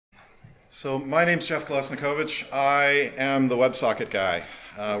So my name's Jeff Kolesnikovich. I am the WebSocket guy.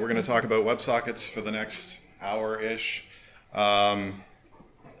 We're going to talk about WebSockets for the next hour-ish. You know,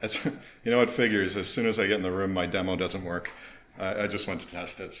 it figures. As soon as I get in the room, my demo doesn't work. I just went to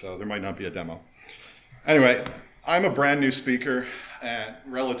test it, so there might not be a demo. Anyway, I'm a brand new speaker, and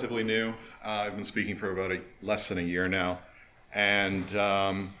relatively new. I've been speaking for about less than a year now. And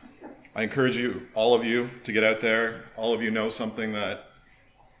I encourage you, all of you, to get out there. All of you know something that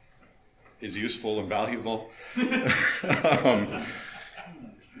is useful and valuable.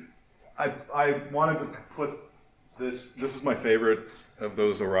 I wanted to put this is my favorite of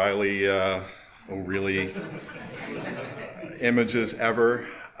those O'Reilly images ever.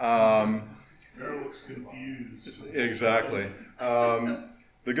 Looks confused. Exactly. The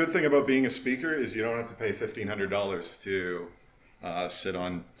good thing about being a speaker is you don't have to pay $1,500 to sit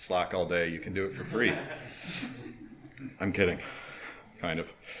on Slack all day. You can do it for free. I'm kidding, kind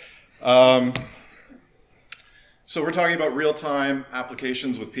of. So we're talking about real-time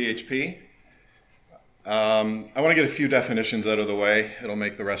applications with PHP. I want to get a few definitions out of the way. It'll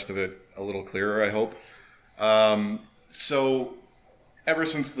make the rest of it a little clearer, I hope. So ever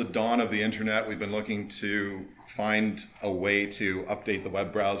since the dawn of the internet, we've been looking to find a way to update the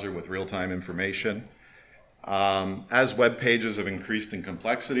web browser with real-time information. As web pages have increased in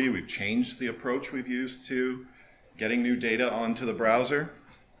complexity, we've changed the approach we've used to getting new data onto the browser.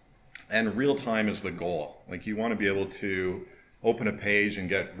 And real-time is the goal. Like, you want to be able to open a page and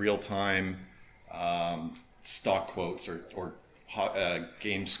get real-time stock quotes or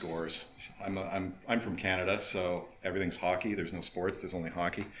game scores. I'm from Canada, so everything's hockey. There's no sports. There's only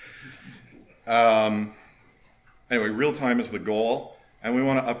hockey. Anyway, real-time is the goal, and we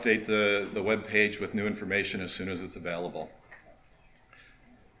want to update the web page with new information as soon as it's available.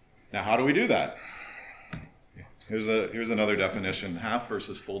 Now, how do we do that? Here's another definition: half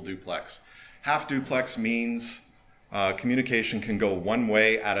versus full duplex. Half duplex means communication can go one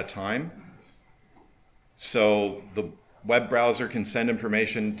way at a time. So the web browser can send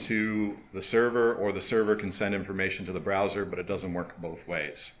information to the server, or the server can send information to the browser, but it doesn't work both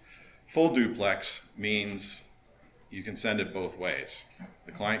ways. Full duplex means you can send it both ways.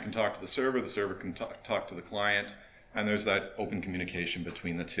 The client can talk to the server can talk to the client, and there's that open communication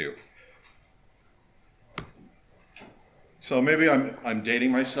between the two. So maybe I'm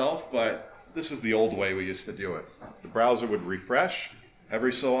dating myself, but this is the old way we used to do it. The browser would refresh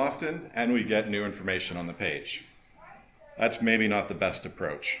every so often, and we get new information on the page. That's maybe not the best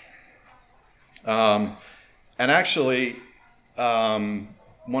approach. And actually,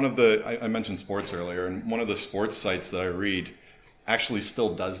 one of the, I mentioned sports earlier, and one of the sports sites that I read actually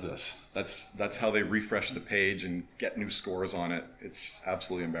still does this. That's how they refresh the page and get new scores on it. It's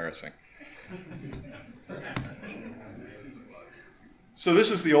absolutely embarrassing. So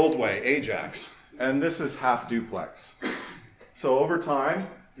this is the old way, Ajax, and this is half duplex. So over time,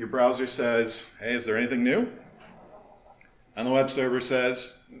 your browser says, hey, is there anything new? And the web server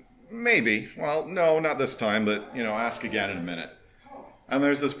says, maybe. Well, no, not this time, but ask again in a minute. And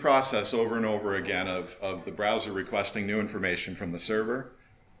there's this process over and over again of the browser requesting new information from the server,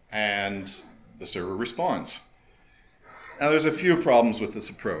 and the server responds. Now there's a few problems with this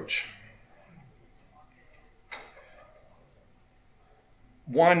approach.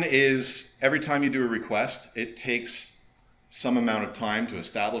 One is, every time you do a request, it takes some amount of time to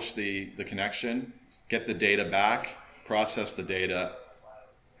establish the connection, get the data back, process the data,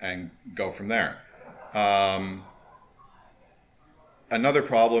 and go from there. Another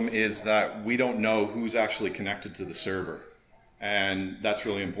problem is that we don't know who's actually connected to the server. And that's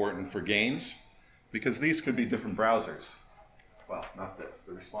really important for games, because these could be different browsers. Well, not this.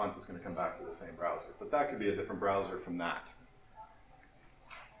 The response is going to come back to the same browser, but that could be a different browser from that.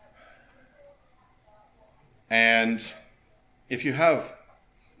 And if you have,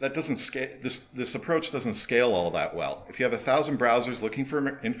 that doesn't scale, this approach doesn't scale all that well. If you have 1,000 browsers looking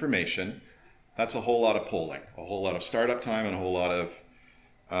for information, that's a whole lot of polling, a whole lot of startup time, and a whole lot of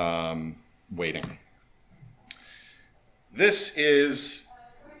waiting. This is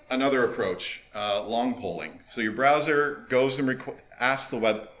another approach, long polling. So your browser goes and talks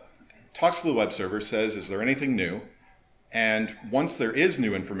to the web server, says, is there anything new? And once there is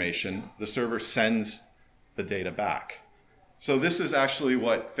new information, the server sends the data back. So this is actually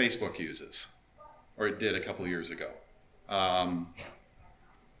what Facebook uses, or it did a couple years ago. And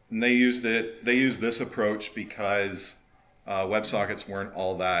they used this approach because WebSockets weren't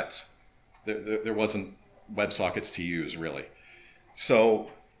all that, there wasn't WebSockets to use, really.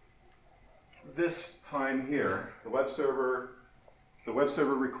 So this time here, the web server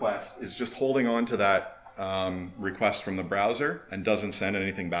request is just holding on to that request from the browser and doesn't send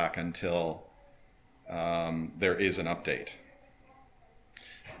anything back until there is an update.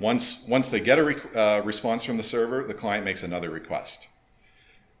 Once they get a response from the server, the client makes another request.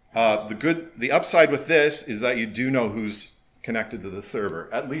 The upside with this is that you do know who's connected to the server,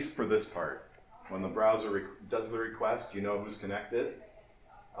 at least for this part. When the browser does the request, you know who's connected.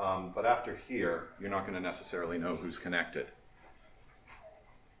 But after here, you're not going to necessarily know who's connected.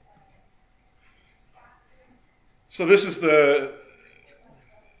 So this is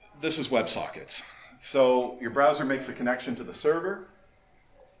Websockets. So your browser makes a connection to the server,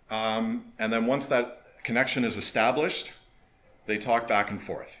 and then once that connection is established, they talk back and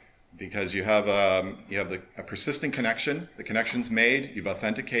forth because you have a persistent connection. The connection's made. You've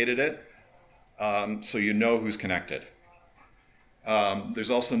authenticated it, so you know who's connected. There's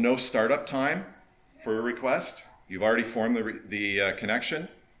also no startup time for a request. You've already formed the connection,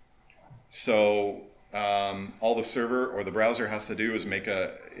 so all the server or the browser has to do is make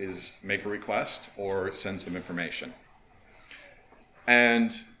a request or send some information.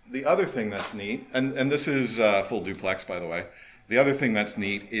 And the other thing that's neat, and this is full duplex, by the way. The other thing that's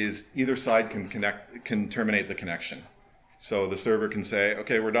neat is either side can terminate the connection. So the server can say,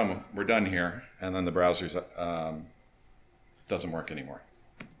 okay, we're done here, and then the browser doesn't work anymore.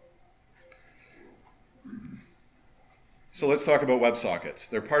 So let's talk about WebSockets.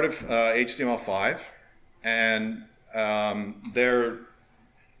 They're part of HTML5, and they're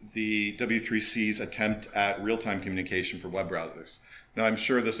the W3C's attempt at real-time communication for web browsers. Now, I'm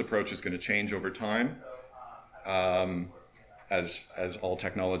sure this approach is going to change over time, as all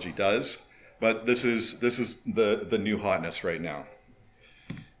technology does, but this is the new hotness right now.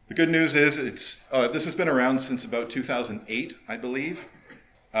 The good news is this has been around since about 2008, I believe.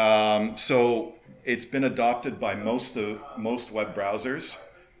 So it's been adopted by most web browsers.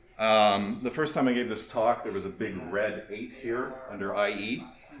 The first time I gave this talk, there was a big red 8 here under IE,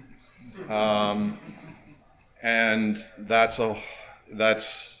 and that's a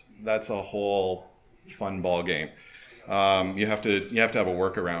whole fun ball game. You have to have a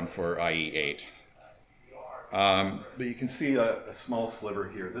workaround for IE8. But you can see a small sliver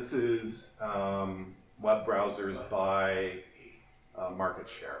here. This is web browsers by market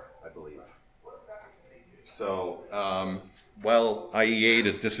share, I believe. So while IE8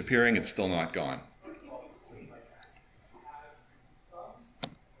 is disappearing, it's still not gone.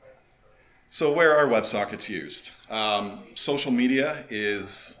 So where are WebSockets used? Social media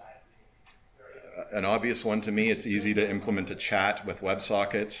is an obvious one to me. It's easy to implement a chat with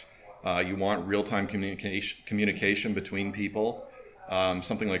WebSockets. You want real-time communication between people.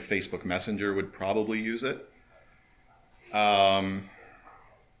 Something like Facebook Messenger would probably use it.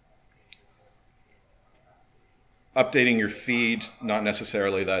 Updating your feed, not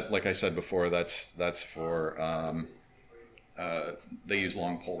necessarily that, like I said before, that's for, they use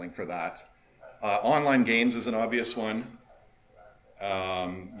long polling for that. Online games is an obvious one.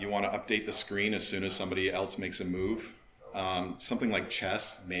 You want to update the screen as soon as somebody else makes a move. Something like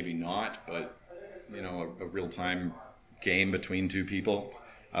chess, maybe not, but you know, a real-time game between two people,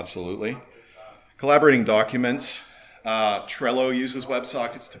 absolutely. Collaborating documents. Trello uses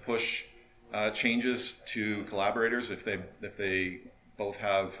WebSockets to push changes to collaborators if they both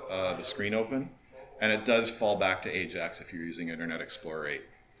have the screen open, and it does fall back to Ajax if you're using Internet Explorer 8.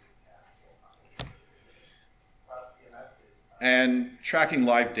 And tracking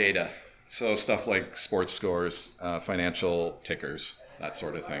live data, so stuff like sports scores, financial tickers, that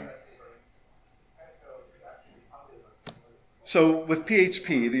sort of thing. So with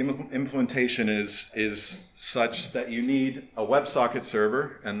PHP, the implementation is such that you need a WebSocket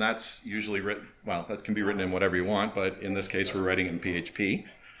server, and that's usually written, well, that can be written in whatever you want, but in this case we're writing in PHP.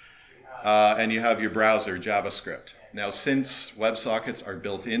 And you have your browser, JavaScript. Now, since WebSockets are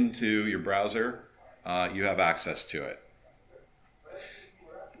built into your browser, you have access to it.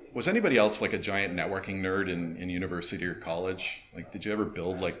 Was anybody else like a giant networking nerd in university or college? Like, did you ever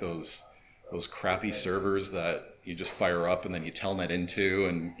build like those crappy servers that you just fire up and then you telnet into,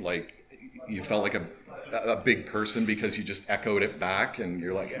 and like you felt like a big person because you just echoed it back and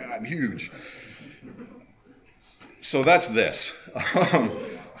you're like, yeah, I'm huge. So that's this.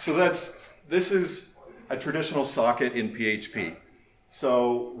 This is a traditional socket in PHP.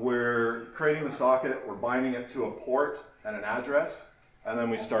 So we're creating the socket, we're binding it to a port and an address, and then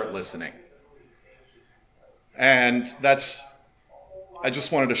we start listening. And I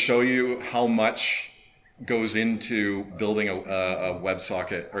just wanted to show you how much goes into building a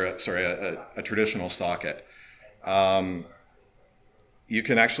WebSocket, or a traditional socket. You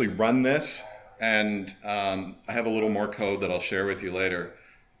can actually run this, and I have a little more code that I'll share with you later.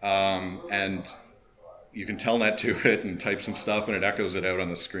 And you can telnet to it and type some stuff, and it echoes it out on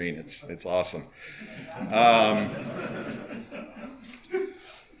the screen. It's awesome.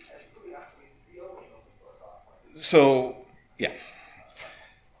 So yeah,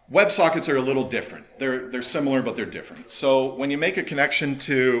 WebSockets are a little different. They're similar, but they're different. So when you make a connection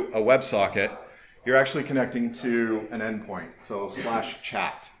to a WebSocket, you're actually connecting to an endpoint, so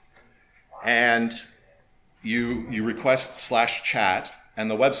 /chat. And you request /chat, and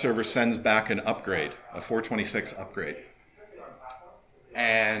the web server sends back an upgrade, a 426 upgrade.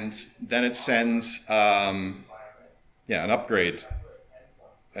 And then it sends an upgrade,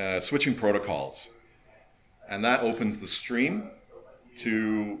 switching protocols. And that opens the stream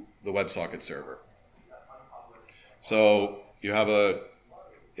to the WebSocket server. So you have a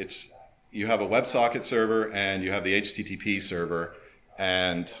WebSocket server and you have the HTTP server,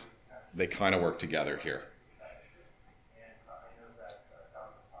 and they kind of work together here.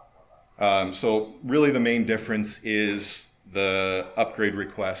 So really the main difference is the upgrade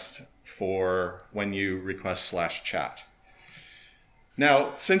request for when you request /chat.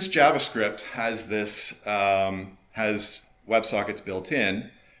 Now, since JavaScript has this, has WebSockets built in,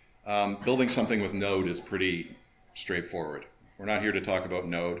 building something with Node is pretty straightforward. We're not here to talk about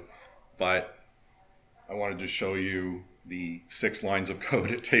Node, but I wanted to show you the 6 lines of code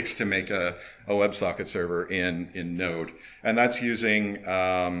it takes to make a WebSocket server in Node. And that's using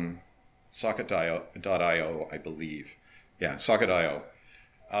socket.io, I believe. Yeah, socket.io.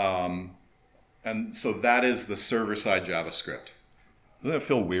 And so that is the server-side JavaScript. Doesn't it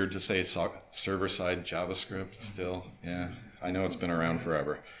feel weird to say server-side JavaScript still? Yeah, I know it's been around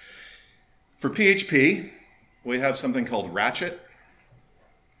forever. For PHP, we have something called Ratchet.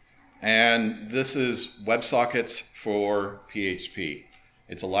 And this is WebSockets for PHP.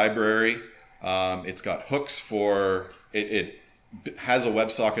 It's a library. It's got hooks for, it has a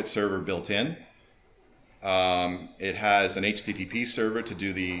WebSocket server built in. It has an HTTP server to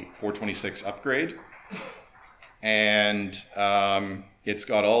do the 426 upgrade. And it's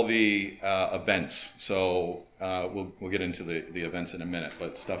got all the events. So we'll get into the events in a minute,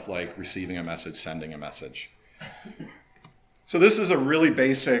 but stuff like receiving a message, sending a message. So this is a really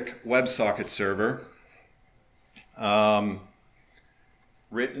basic WebSocket server. That's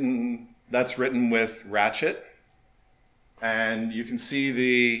written with Ratchet. And you can see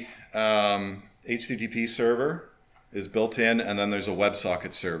the HTTP server is built in, and then there's a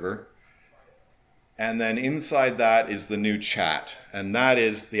WebSocket server. And then inside that is the new chat, and that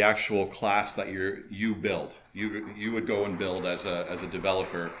is the actual class that you build. You would go and build as a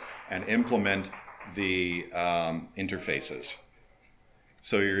developer and implement the interfaces.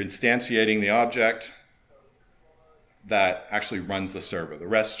 So you're instantiating the object that actually runs the server. The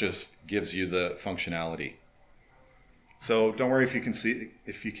rest just gives you the functionality. So don't worry if you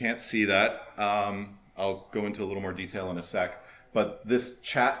can't see that. I'll go into a little more detail in a sec. But this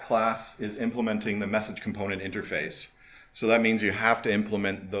chat class is implementing the message component interface. So that means you have to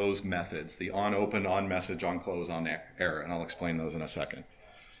implement those methods, the on open, on message, on close, on error, and I'll explain those in a second.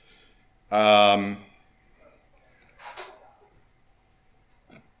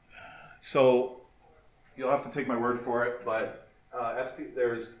 So you'll have to take my word for it, but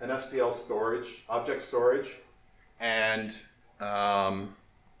there's an SPL storage, object storage, and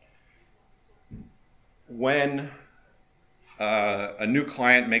when a new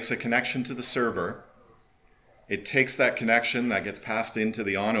client makes a connection to the server, it takes that connection that gets passed into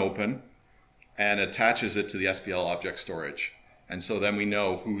the on-open and attaches it to the SPL object storage. And so then we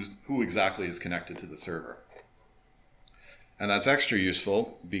know who exactly is connected to the server. And that's extra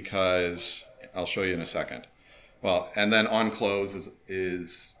useful because, I'll show you in a second. Well, and then on-close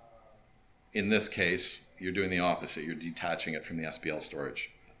is, in this case, you're doing the opposite. You're detaching it from the SPL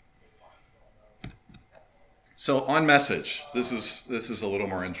storage. So on message, this is a little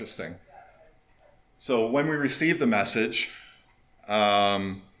more interesting. So when we receive the message,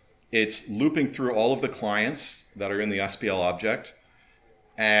 it's looping through all of the clients that are in the SPL object,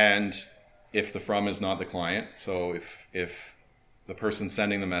 and if the from is not the client, so if the person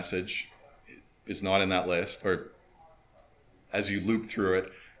sending the message is not in that list, or as you loop through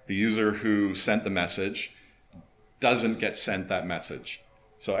it, the user who sent the message doesn't get sent that message.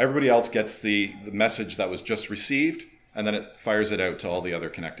 So everybody else gets the message that was just received, and then it fires it out to all the other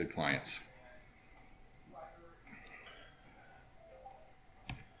connected clients.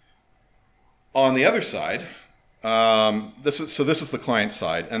 On the other side, this is the client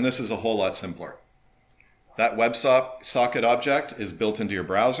side, and this is a whole lot simpler. That WebSocket object is built into your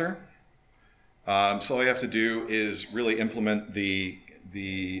browser. So all you have to do is really implement the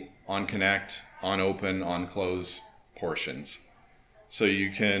on-connect, on-open, on-close portions. So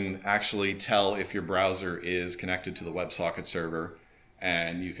you can actually tell if your browser is connected to the WebSocket server,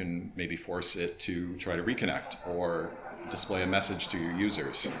 and you can maybe force it to try to reconnect or display a message to your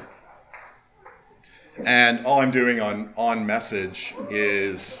users. And all I'm doing on message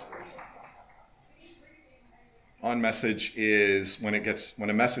is when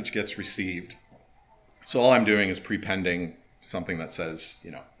a message gets received. So all I'm doing is prepending something that says,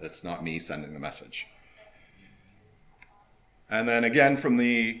 it's not me sending the message. And then again, from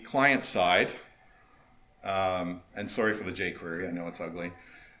the client side, and sorry for the jQuery, I know it's ugly,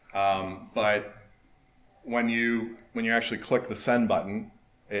 but when you actually click the send button,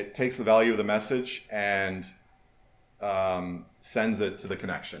 it takes the value of the message and sends it to the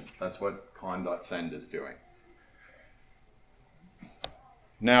connection. That's what con.send is doing.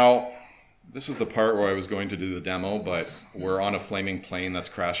 Now, this is the part where I was going to do the demo, but we're on a flaming plane that's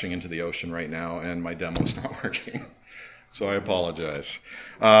crashing into the ocean right now, and my demo's not working. So I apologize.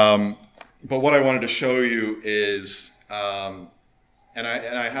 But what I wanted to show you is, and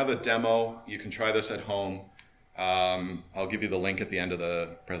I have a demo. You can try this at home. I'll give you the link at the end of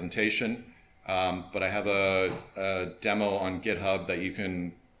the presentation. But I have a demo on GitHub that you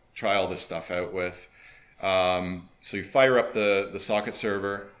can try all this stuff out with. So you fire up the socket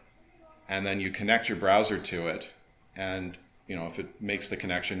server, and then you connect your browser to it. And if it makes the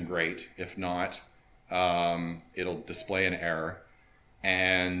connection, great. If not, it'll display an error.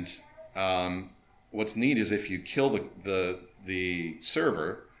 And what's neat is if you kill the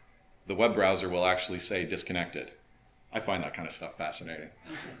server, the web browser will actually say disconnected. I find that kind of stuff fascinating.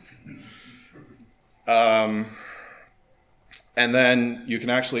 And then you can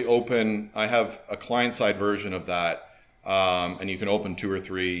actually open, I have a client-side version of that, and you can open 2 or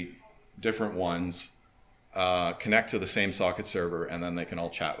 3 different ones, connect to the same socket server, and then they can all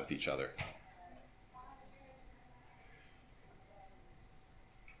chat with each other.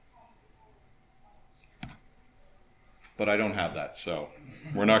 But I don't have that, so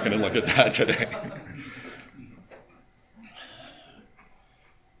we're not going to look at that today.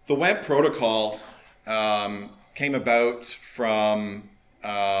 The web protocol came about from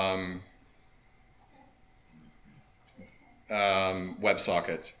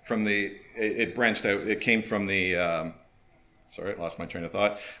WebSockets. It branched out. It came from the. Sorry, I lost my train of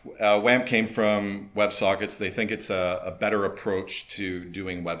thought. WAMP came from WebSockets. They think it's a better approach to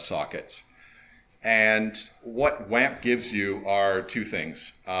doing WebSockets. And what WAMP gives you are 2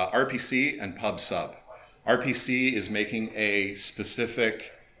 things, RPC and pub sub. RPC is making a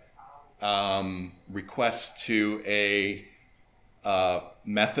specific request to a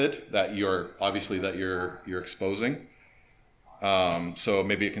method that you're exposing. So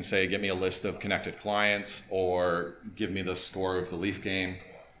maybe it can say, get me a list of connected clients, or give me the score of the Leaf game,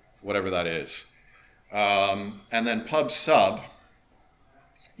 whatever that is. And then pub sub,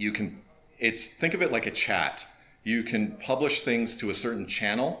 think of it like a chat. You can publish things to a certain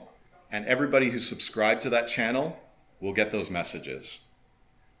channel, and everybody who's subscribed to that channel will get those messages.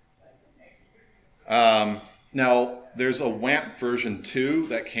 Now, there's a WAMP version 2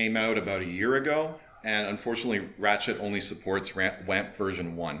 that came out about a year ago, and unfortunately, Ratchet only supports WAMP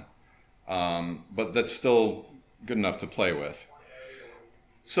version 1. But that's still good enough to play with.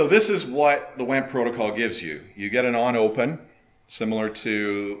 So this is what the WAMP protocol gives you. You get an on-open, similar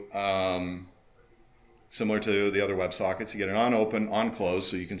to the other WebSockets. You get an on-open, on-close,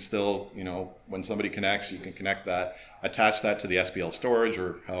 so you can still, when somebody connects, you can connect that, attach that to the SPL storage,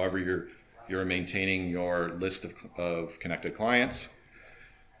 or however you're maintaining your list of connected clients.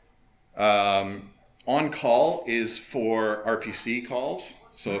 On-call is for RPC calls.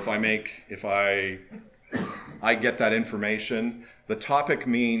 So if I get that information, the topic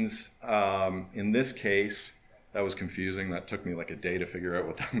means, in this case, that was confusing. That took me like a day to figure out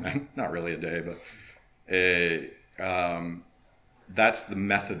what that meant. Not really a day, but that's the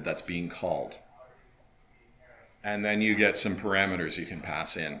method that's being called. And then you get some parameters you can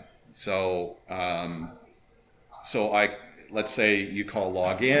pass in. So, let's say you call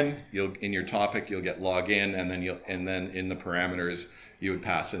login. In your topic you'll get login, and then in the parameters you would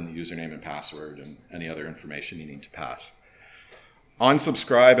pass in the username and password and any other information you need to pass.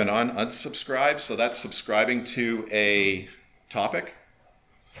 Unsubscribe and unsubscribe. So that's subscribing to a topic.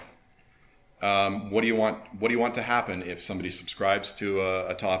 What do you want to happen if somebody subscribes to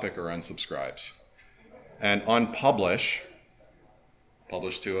a topic or unsubscribes? And unpublish,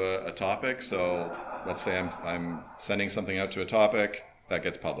 publish to a topic. So let's say I'm sending something out to a topic, that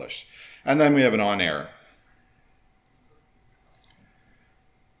gets published. And then we have an on-air.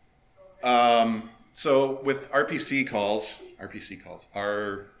 So with RPC calls,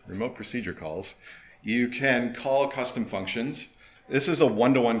 our remote procedure calls, you can call custom functions. This is a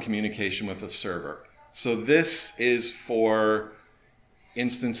one-to-one communication with the server. So this is for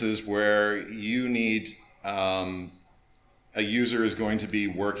instances where you need a user is going to be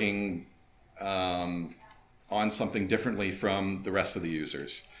working on something differently from the rest of the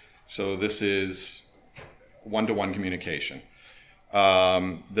users. So this is one-to-one communication.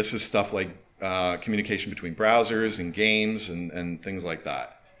 This is stuff like communication between browsers and games and things like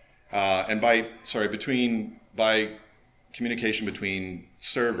that. And by communication between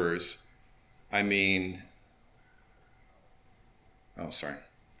servers, I mean, oh, sorry.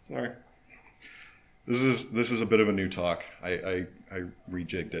 This is a bit of a new talk. I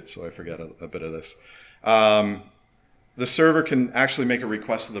rejigged it, so I forget a bit of this. The server can actually make a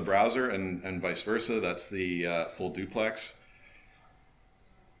request to the browser and vice versa. That's the full duplex.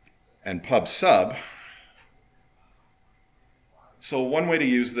 And pub sub. So one way to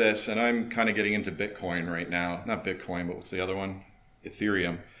use this, and I'm kind of getting into Bitcoin right now. Not Bitcoin, but what's the other one?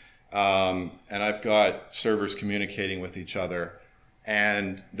 Ethereum. And I've got servers communicating with each other,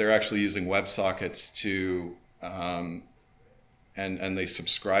 and they're actually using Websockets to, and they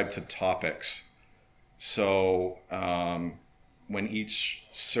subscribe to topics. So when each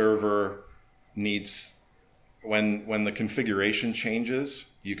server needs, when the configuration changes,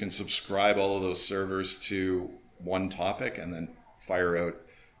 you can subscribe all of those servers to one topic and then fire out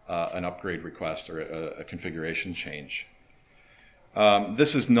an upgrade request or a configuration change.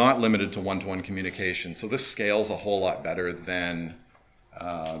 This is not limited to one-to-one communication, so this scales a whole lot better than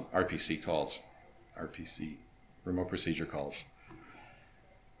RPC calls, RPC, remote procedure calls.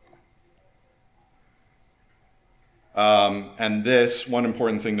 And this, one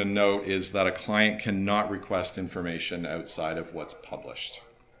important thing to note is that a client cannot request information outside of what's published.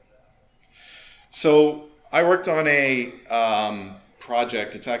 So I worked on a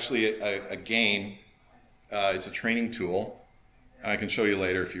project. It's actually a game. It's a training tool. I can show you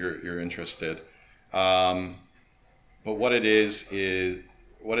later if you're interested. But what it is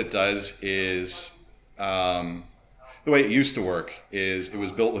what it does is the way it used to work is it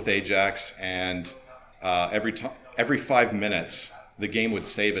was built with Ajax, and every 5 minutes the game would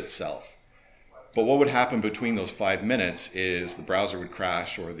save itself. But what would happen between those 5 minutes is the browser would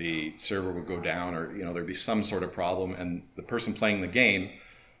crash, or the server would go down, or there'd be some sort of problem, and the person playing the game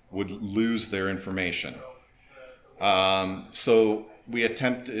would lose their information. So we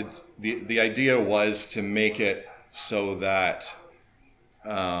attempted, the idea was to make it so that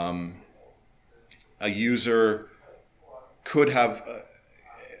a user could have,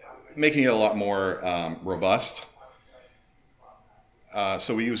 making it a lot more robust.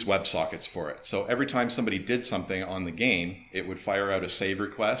 So we use WebSockets for it. So every time somebody did something on the game, it would fire out a save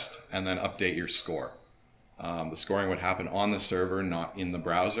request and then update your score. The scoring would happen on the server, not in the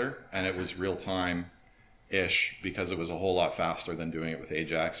browser, and it was real-time-ish because it was a whole lot faster than doing it with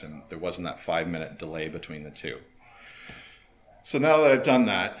Ajax, and there wasn't that 5-minute delay between the two. So now that I've done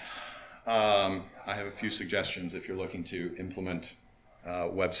that, I have a few suggestions if you're looking to implement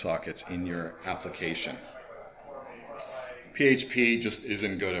WebSockets in your application. PHP just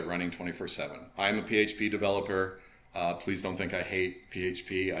isn't good at running 24/7. I'm a PHP developer. Please don't think I hate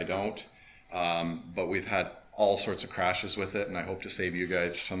PHP. I don't. But we've had all sorts of crashes with it, and I hope to save you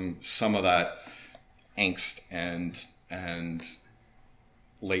guys some of that angst and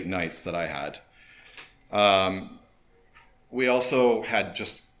late nights that I had. We also had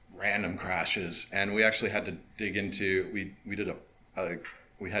just random crashes, and we actually had to dig into, we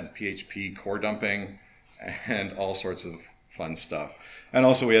had PHP core dumping and all sorts of fun stuff. And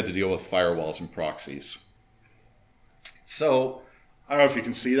also we had to deal with firewalls and proxies. So I don't know if you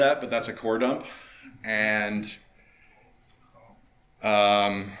can see that, but that's a core dump. And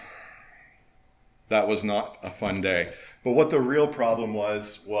that was not a fun day. But what the real problem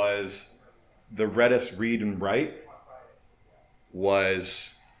was the Redis read and write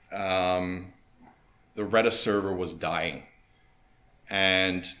was, the Redis server was dying.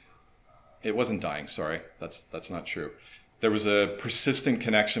 And it wasn't dying, sorry, that's not true. There was a persistent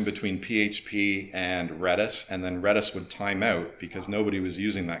connection between PHP and Redis, and then Redis would time out because nobody was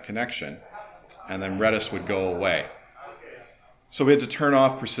using that connection, and then Redis would go away. So we had to turn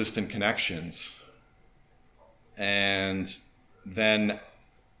off persistent connections, and then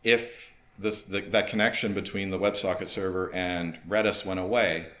if that connection between the WebSocket server and Redis went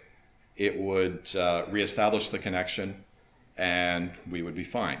away, it would reestablish the connection, and we would be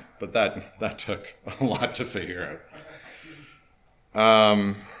fine. But that took a lot to figure out.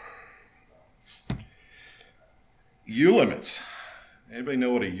 U-limits. Anybody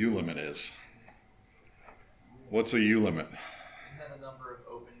know what a U-limit is? What's a U-limit? Isn't that the number of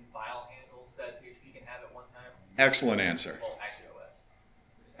open file handles that PHP can have at one time? Excellent answer. Well, actually,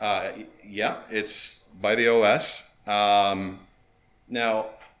 Yeah, it's by the OS. Now,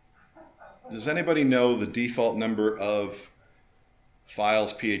 does anybody know the default number of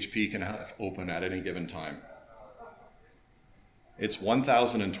files PHP can have open at any given time? It's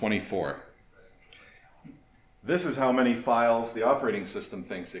 1024. This is how many files the operating system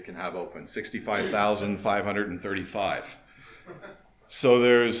thinks it can have open, 65,535. So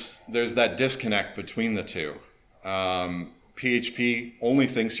there's that disconnect between the two. PHP only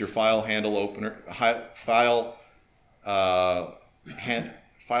thinks your file handle opener, file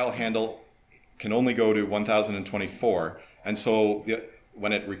handle can only go to 1024, and so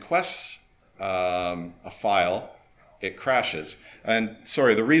when it requests a file, it crashes. And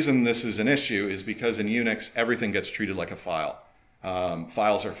sorry, the reason this is an issue is because in Unix, everything gets treated like a file.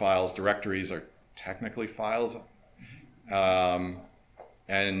 Files are files, directories are technically files,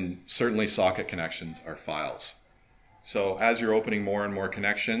 and certainly socket connections are files. So as you're opening more and more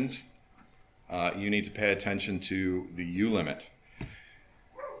connections, you need to pay attention to the U limit.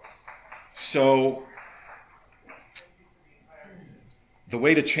 So the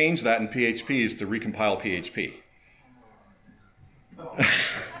way to change that in PHP is to recompile PHP.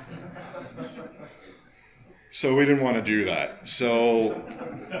 So we didn't want to do that. So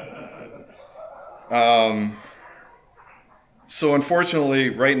unfortunately,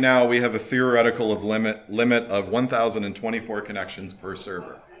 right now we have a theoretical limit of 1,024 connections per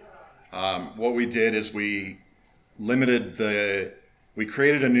server. What we did is we created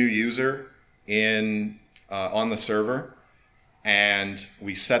a new user on the server, and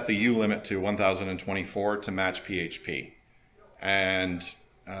we set the U limit to 1,024 to match PHP. And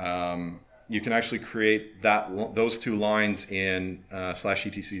you can actually create those two lines in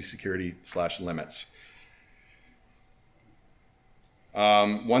 /etc security/limits.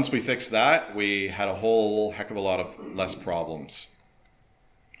 Once we fixed that, we had a whole heck of a lot of less problems.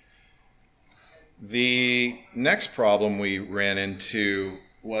 The next problem we ran into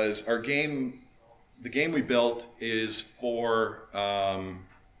was the game we built is for,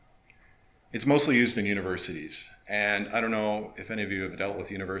 it's mostly used in universities. And I don't know if any of you have dealt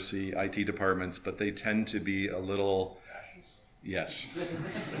with university IT departments, but they tend to be a little, yes.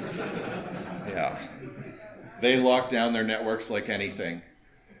 Yeah. They lock down their networks like anything.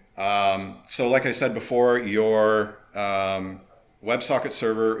 So like I said before, your WebSocket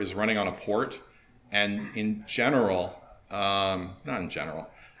server is running on a port. And in general, not in general,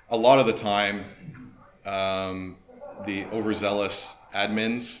 a lot of the time, the overzealous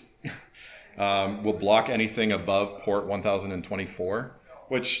admins will block anything above port 1024,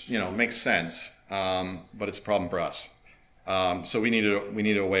 which makes sense, but it's a problem for us. So we need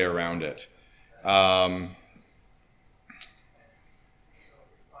a way around it.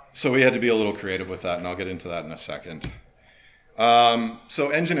 So we had to be a little creative with that, and I'll get into that in a second. So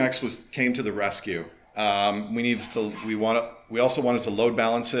Nginx came to the rescue. We also wanted to load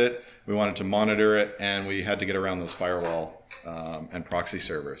balance it, we wanted to monitor it, and we had to get around those firewall and proxy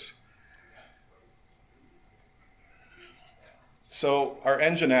servers. So our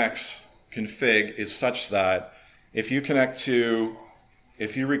Nginx config is such that if you request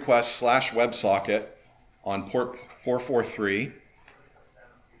 /WebSocket on port 443,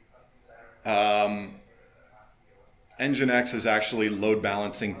 Nginx is actually load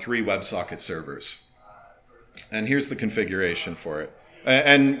balancing 3 WebSocket servers. And here's the configuration for it.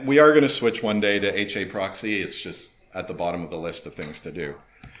 And we are going to switch one day to HA proxy. It's just at the bottom of the list of things to do.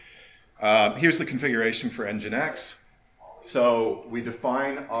 Here's the configuration for Nginx. So we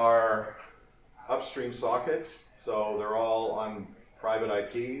define our upstream sockets. So they're all on private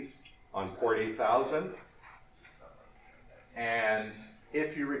IPs on port 8000. And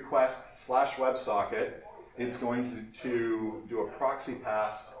if you request /WebSocket, it's going to do a proxy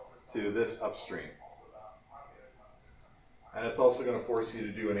pass to this upstream. And it's also going to force you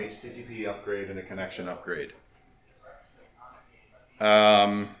to do an HTTP upgrade and a connection upgrade.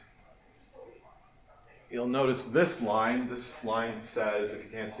 You'll notice this line says, if you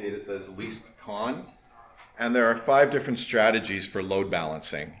can't see it, it says least con. And there are 5 different strategies for load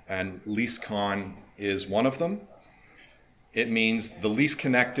balancing, and least con is one of them. It means the least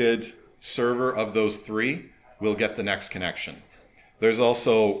connected server of those 3 will get the next connection. There's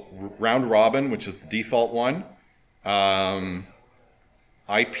also round robin, which is the default one.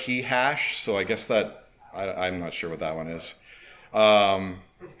 IP hash, so I guess that, I'm not sure what that one is.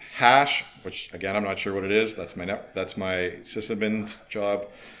 Hash, which again, I'm not sure what it is. That's my sysadmin's job.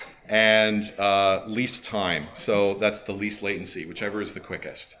 And least time, so that's the least latency, whichever is the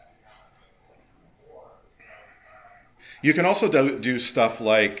quickest. You can also do stuff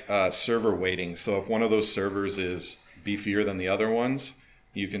like server weighting. So if one of those servers is beefier than the other ones,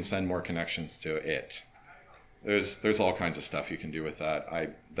 you can send more connections to it. There's all kinds of stuff you can do with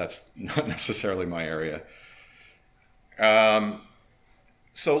that. That's not necessarily my area.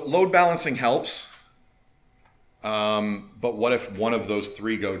 So load balancing helps, but what if one of those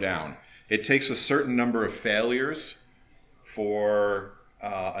three go down? It takes a certain number of failures for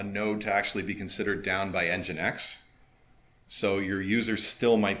a node to actually be considered down by Nginx. So your users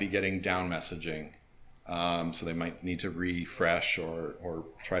still might be getting down messaging. So they might need to refresh or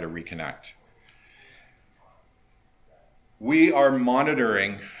try to reconnect. We are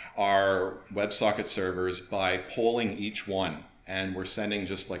monitoring our WebSocket servers by polling each one. And we're sending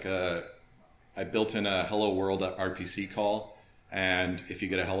just like I built in a hello world RPC call. And if you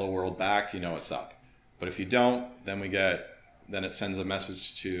get a hello world back, you know it's up. But if you don't, then it sends a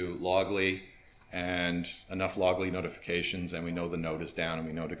message to Loggly and enough Loggly notifications, and we know the node is down, and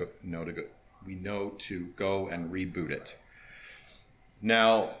we know to go and reboot it.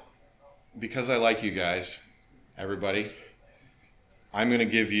 Now, because I like you guys, everybody, I'm going to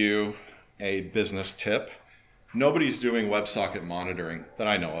give you a business tip. Nobody's doing WebSocket monitoring that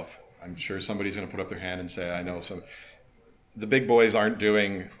I know of. I'm sure somebody's going to put up their hand and say, I know some. The big boys aren't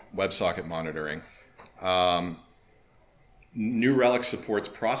doing WebSocket monitoring. New Relic supports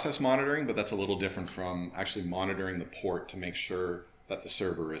process monitoring, but that's a little different from actually monitoring the port to make sure that the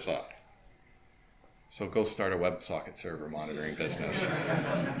server is up. So go start a WebSocket server monitoring business.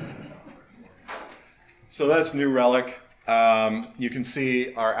 So that's New Relic. You can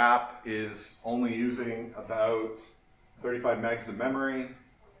see our app is only using about 35 megs of memory,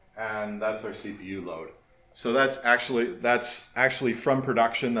 and that's our CPU load. So that's actually from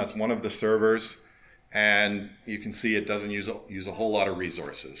production. That's one of the servers, and you can see it doesn't use a whole lot of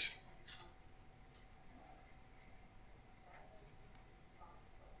resources.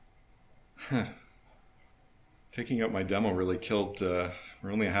 Taking out my demo really killed. We're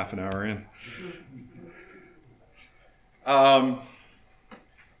only a half an hour in.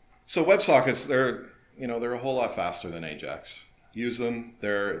 So WebSockets, they're a whole lot faster than Ajax. Use them.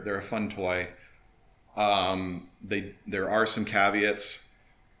 They're a fun toy. There are some caveats.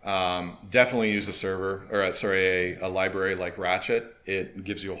 Definitely use a server, or a library like Ratchet. It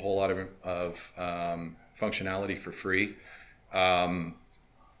gives you a whole lot of functionality for free.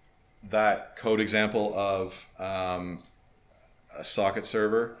 That code example of a socket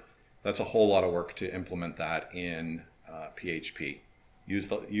server, that's a whole lot of work to implement that in PHP.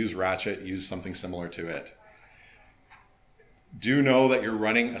 Use Ratchet, use something similar to it. Do know that you're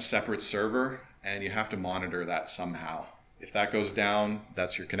running a separate server, and you have to monitor that somehow. If that goes down,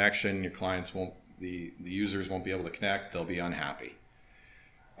 that's your connection. Your clients won't, the users won't be able to connect. They'll be unhappy.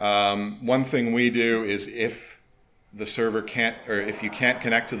 One thing we do is if the server can't, or if you can't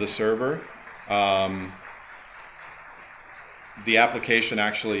connect to the server, the application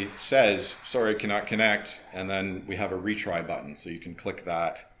actually says, sorry, cannot connect, and then we have a retry button, so you can click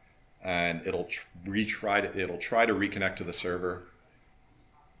that, and it'll try to reconnect to the server.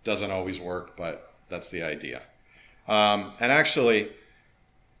 Doesn't always work, but that's the idea. And actually,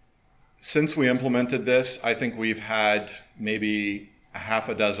 since we implemented this, I think we've had maybe a half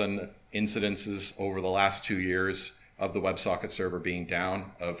a dozen incidences over the last 2 years of the WebSocket server being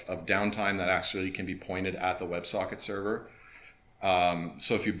down, of downtime that actually can be pointed at the WebSocket server.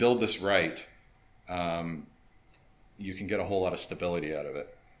 So if you build this right, you can get a whole lot of stability out of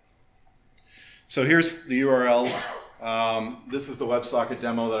it. So here's the URLs. This is the WebSocket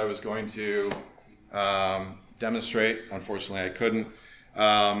demo that I was going to demonstrate. Unfortunately, I couldn't.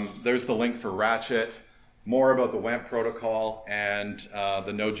 There's the link for Ratchet, more about the WAMP protocol, and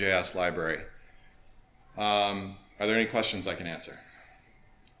the Node.js library. Are there any questions I can answer?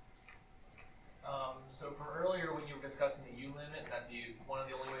 So for earlier when you were discussing the U-limit, that one of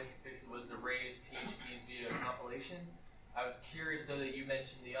the only ways to fix it was to raise PHPs via compilation. I was curious though that you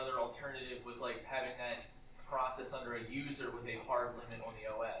mentioned the other alternative was like having that process under a user with a hard limit on the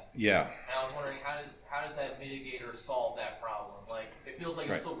OS. Yeah. And I was wondering how does that mitigate or solve that problem? Like it feels like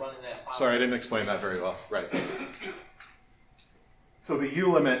it's still running that file. Sorry, I didn't explain that very well. Right. So the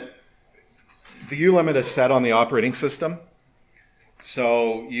U-limit is set on the operating system,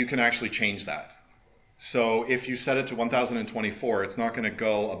 so you can actually change that. So if you set it to 1024, it's not going to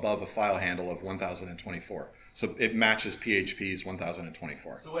go above a file handle of 1024. So it matches PHP's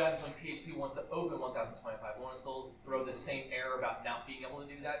 1024. So what happens when PHP wants to open 1025? Will it still throw the same error about not being able to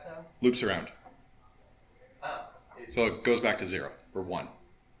do that though? Loops around. Oh. So it goes back to 0 or 1.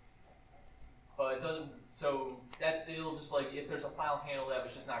 But it doesn't, so it'll just like, if there's a file handle that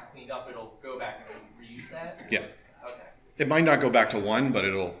was just not cleaned up, it'll go back and reuse that? Yeah. Okay. It might not go back to 1, but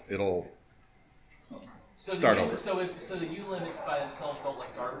it'll. start over. So the U limits by themselves don't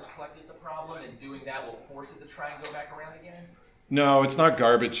like garbage collect is the problem, and doing that will force it to try and go back around again? No, it's not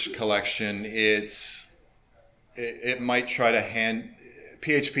garbage collection. It might try to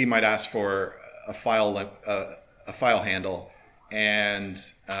PHP might ask for a file handle, and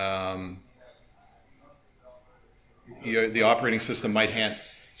the operating system might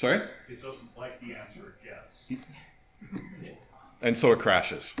Sorry? It doesn't like the answer yes. And so it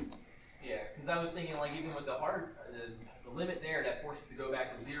crashes. Yeah, because I was thinking, like, even with the limit there that forces it to go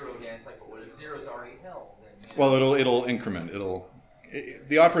back to 0 again, it's like, well, what if 0's already held? Then, Well, it'll increment.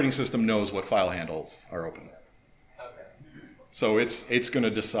 The operating system knows what file handles are open. Okay. So it's going to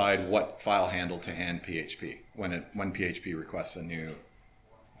decide what file handle to hand PHP when PHP requests a new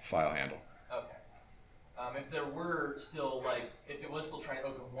file handle. Okay. If there were still, like, if it was still trying to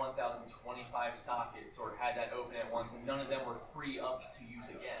open 1,025 sockets or had that open at once and none of them were free up to use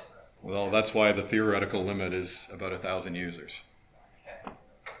again. Well, that's why the theoretical limit is about 1,000 users. Okay.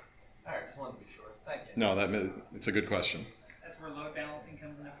 All right, just wanted to be sure. Thank you. No, it's a good question. That's where load balancing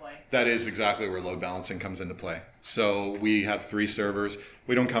comes into play? That is exactly where load balancing comes into play. So we have 3 servers.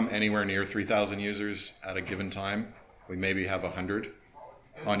 We don't come anywhere near 3,000 users at a given time. We maybe have 100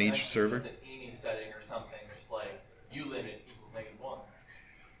 on each server. Just an Amy setting or something, just like U limit equals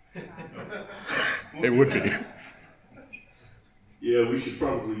 -1. It would be. Yeah, we should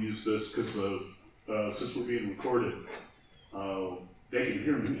probably use this because since we're being recorded, they can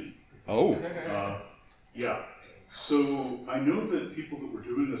hear me. Oh. Yeah. So I know that people that were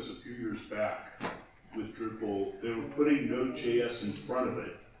doing this a few years back with Drupal, they were putting Node.js in front of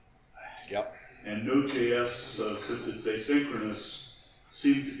it. Yep. And Node.js, since it's asynchronous,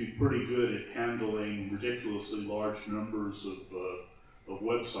 seemed to be pretty good at handling ridiculously large numbers of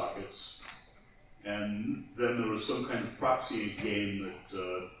WebSockets. And then there was some kind of proxy game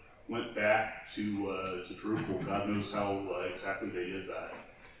that went back to Drupal. God knows how exactly they did that.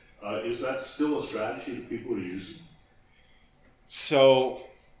 Is that still a strategy that people are using? So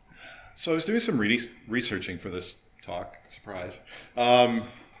I was doing some researching for this talk, surprise,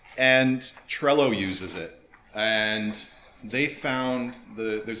 and Trello uses it. And they found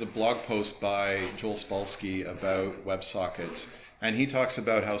there's a blog post by Joel Spolsky about WebSockets, and he talks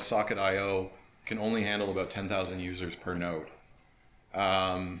about how Socket.io can only handle about 10,000 users per node.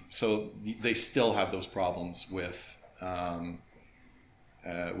 So they still have those problems with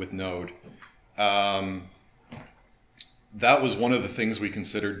Node. That was one of the things we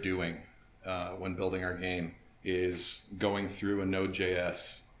considered doing when building our game, is going through a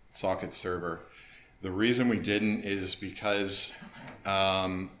Node.js socket server. The reason we didn't is because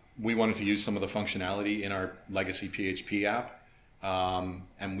we wanted to use some of the functionality in our legacy PHP app,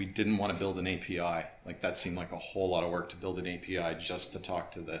 and we didn't want to build an API. Like, that seemed like a whole lot of work to build an API just to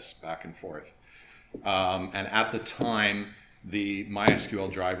talk to this back and forth. And at the time, the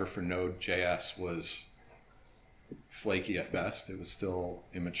MySQL driver for Node.js was flaky at best. It was still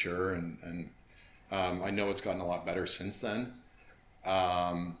immature, and I know it's gotten a lot better since then.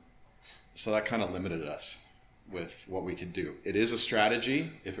 So that kind of limited us with what we could do. It is a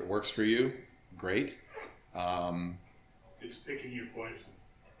strategy. If it works for you, great. It's picking your poison.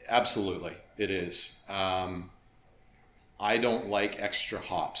 Absolutely, it is. I don't like extra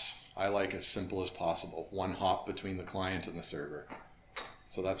hops. I like as simple as possible. One hop between the client and the server.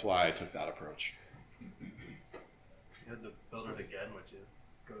 So that's why I took that approach. You had to build it again, would you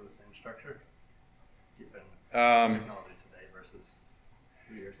go to the same structure? Given technology today versus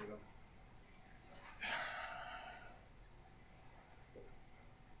 2 years ago?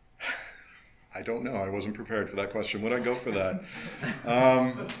 I don't know. I wasn't prepared for that question. Would I go for that?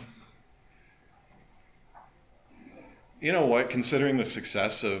 You know what? Considering the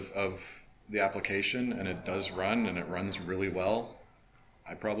success of the application, and it does run, and it runs really well,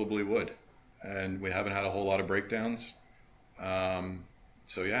 I probably would. And we haven't had a whole lot of breakdowns.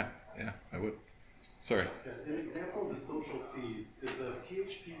 So yeah, I would. Sorry. An example of the social feed, is the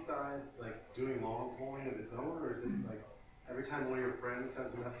PHP side like doing long polling of its own, or is it like every time one of your friends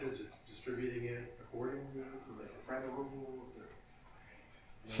has a message, it's distributing it accordingly to like the friend rules? Or,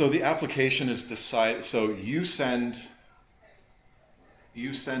 So the application is decided. So you send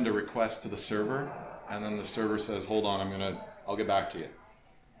a request to the server, and then the server says, "Hold on, I'll get back to you."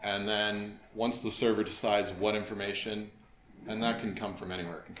 And then once the server decides what information, and that can come from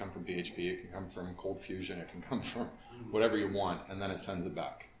anywhere. It can come from PHP, it can come from Cold Fusion, it can come from whatever you want, and then it sends it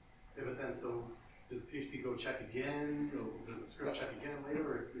back. yeah, but then so does PHP go check again? Or does the script check again later,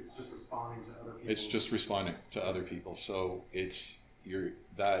 or it's just responding to other people? It's just responding to other people. So it's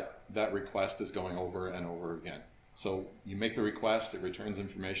that request is going over and over again. So you make the request, it returns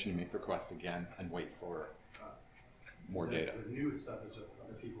information, you make the request again, and wait for more data. The new stuff is just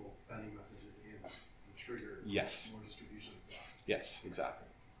other people sending messages in to trigger Yes. more distributions. Yes, exactly.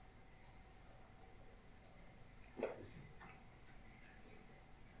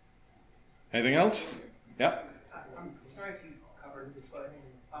 Anything else? Yeah? I'm sorry if you covered this, but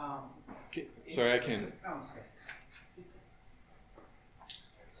Sorry, I can't. oh, I'm sorry.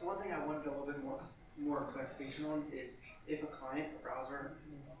 So one thing I wanted a little bit more clarification on is if a client browser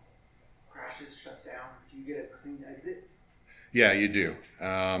crashes, shuts down, do you get a clean exit? Yeah, you do.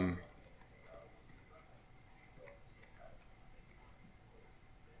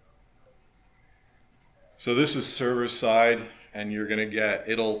 So this is server side, and you're going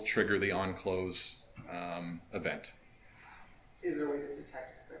to it'll trigger the on-close event. Is there a way to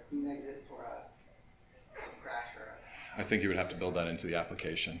detect a clean exit for a crash or I think you would have to build that into the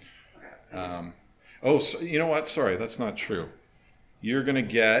application. okay. Oh, so, you know what? Sorry, that's not true. You're going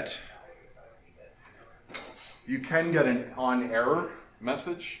to you can get an on error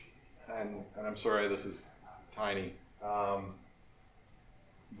message, and I'm sorry, this is tiny,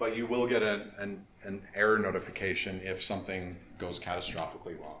 but you will get an error notification if something goes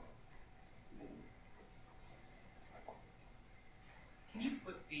catastrophically wrong. Can you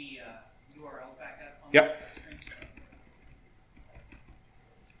put the URLs back up on Yep. the screen?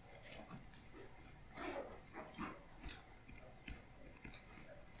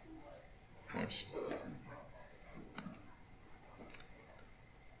 Oops.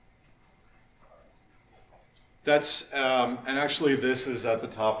 That's, and actually this is at the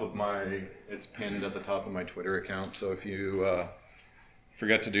top of it's pinned at the top of my Twitter account, so if you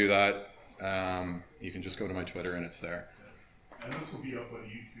forget to do that, you can just go to my Twitter and it's there. And this will be up on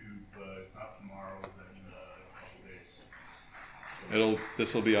YouTube, not tomorrow, then a couple days.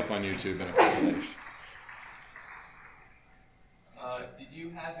 This will be up on YouTube in a couple of days. Did you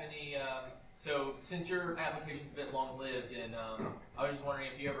have any, so since your application's a bit long-lived, and I was just wondering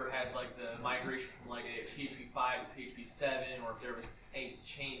if you ever had like the migration from like a PHP 5 to PHP 7, or if there was any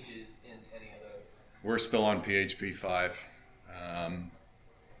changes in any of those? We're still on PHP 5,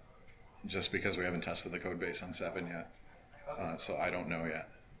 just because we haven't tested the code base on 7 yet. Okay. So I don't know yet.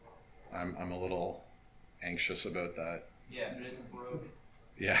 I'm a little anxious about that. Yeah, if it isn't broke,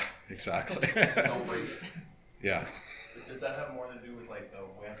 Yeah, exactly. don't break it. Yeah. Does that have more to do with like the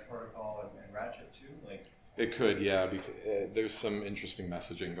WAMP protocol and Ratchet too? Like, It could, yeah. Because, there's some interesting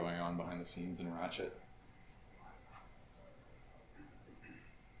messaging going on behind the scenes in Ratchet.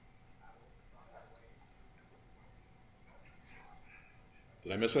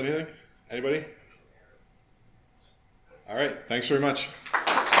 Did I miss anything? Anybody? All right. Thanks very much.